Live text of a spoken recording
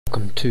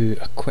welcome to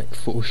a quick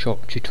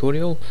Photoshop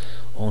tutorial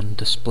on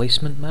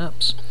displacement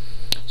maps.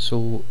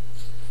 So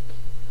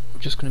we're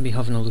just going to be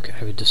having a look at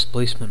how a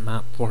displacement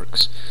map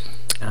works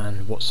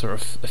and what sort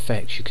of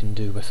effects you can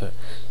do with it.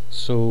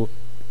 So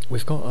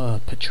we've got a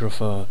picture of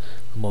a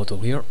model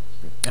here,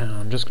 and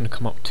I'm just going to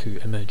come up to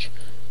Image,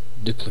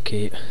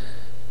 Duplicate,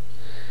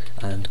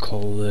 and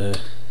call the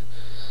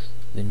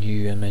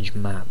new image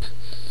map.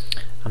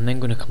 I'm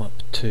then going to come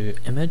up to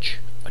Image,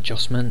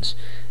 Adjustments,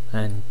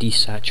 and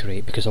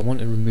Desaturate, because I want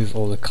to remove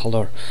all the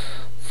colour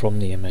from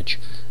the image.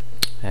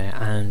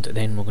 And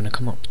then we're going to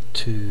come up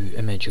to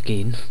Image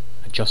again,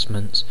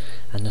 Adjustments,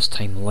 and this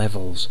time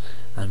Levels.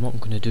 And what I'm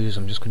going to do is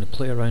I'm just going to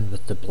play around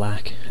with the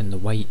black and the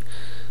white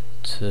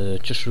to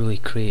just really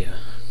create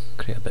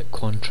a bit of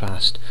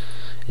contrast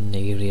in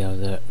the area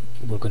that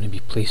we're going to be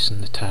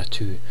placing the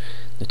tattoo.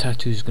 The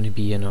tattoo is going to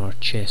be in our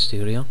chest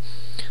area,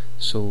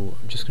 so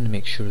I'm just going to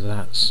make sure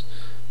that's,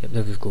 yep,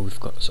 there we go, we've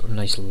got sort of a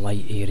nice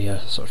light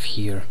area sort of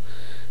here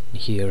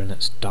and here, and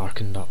it's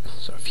darkened up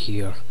sort of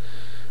here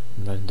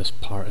and around this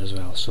part as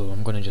well. So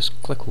I'm going to just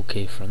click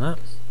OK for that,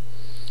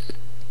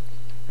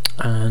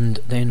 and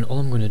then all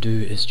I'm going to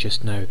do is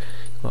just now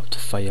go up to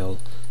File,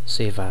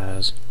 Save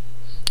As,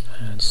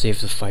 and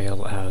save the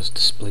file as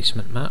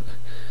Displacement Map.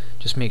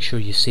 Just make sure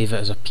you save it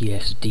as a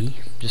PSD,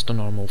 just a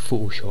normal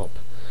Photoshop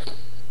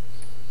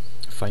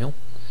file.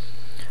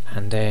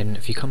 And then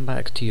if you come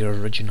back to your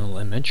original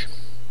image,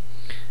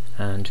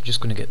 and we're just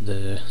going to get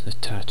the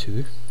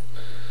tattoo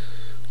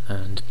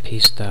and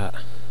paste that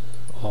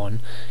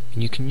on,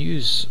 and you can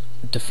use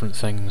different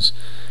things.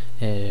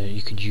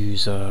 You could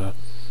use a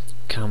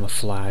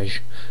camouflage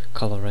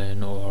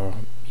colouring, or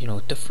you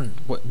know, different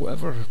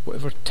whatever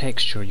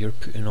texture you're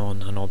putting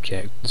on an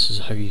object. This is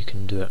how you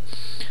can do it.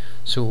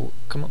 So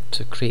come up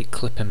to Create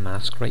Clip and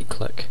Mask, right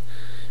click,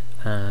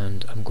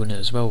 and I'm going to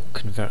as well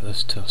convert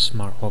this to a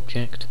smart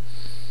object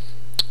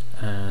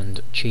and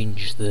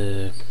change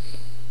the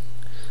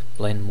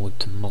blend mode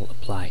to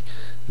multiply,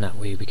 and that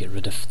way we get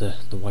rid of the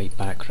white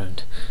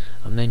background.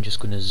 I'm then just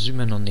going to zoom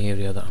in on the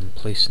area that I'm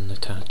placing the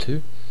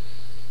tattoo,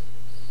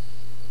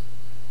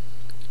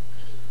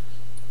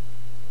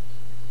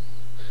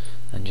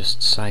 and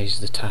just size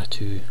the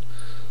tattoo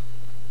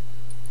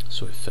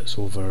so it fits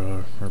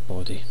over our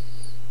body.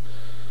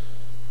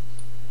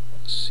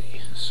 Let's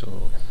see,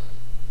 so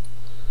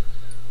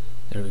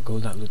there we go,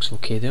 that looks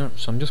okay there.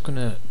 So I'm just going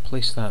to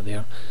place that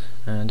there,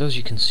 and as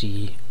you can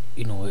see,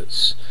 you know,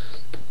 it's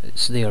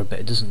there, but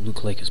it doesn't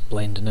look like it's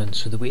blending in.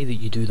 So the way that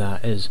you do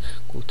that is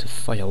go to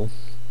File,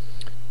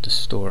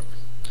 Distort,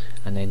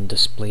 and then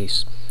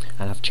Displace,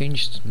 and I've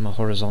changed my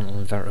horizontal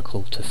and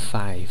vertical to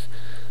 5.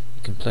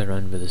 You can play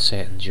around with the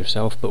settings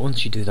yourself, but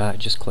once you do that,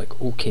 just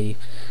click OK,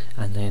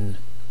 and then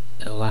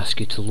it'll ask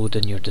you to load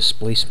in your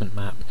displacement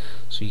map,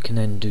 so you can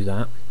then do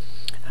that.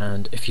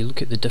 And if you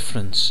look at the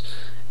difference,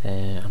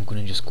 I'm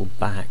going to just go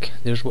back.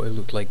 There's what it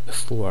looked like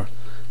before,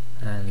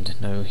 and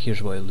now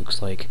here's what it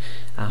looks like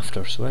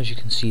after. So as you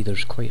can see,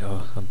 there's quite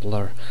a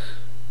blur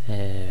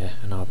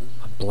and a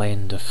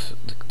blend of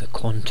the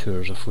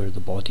contours of where the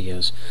body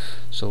is.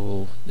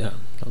 So yeah,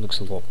 that looks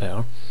a lot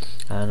better.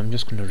 And I'm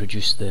just going to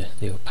reduce the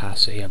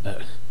opacity a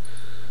bit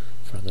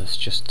for this,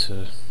 just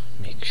to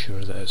make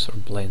sure that it sort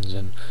of blends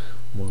in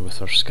more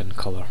with our skin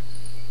colour.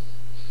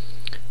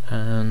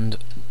 And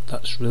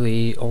that's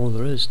really all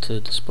there is to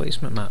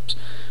displacement maps.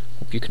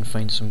 Hope you can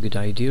find some good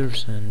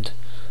ideas and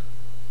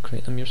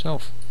create them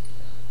yourself.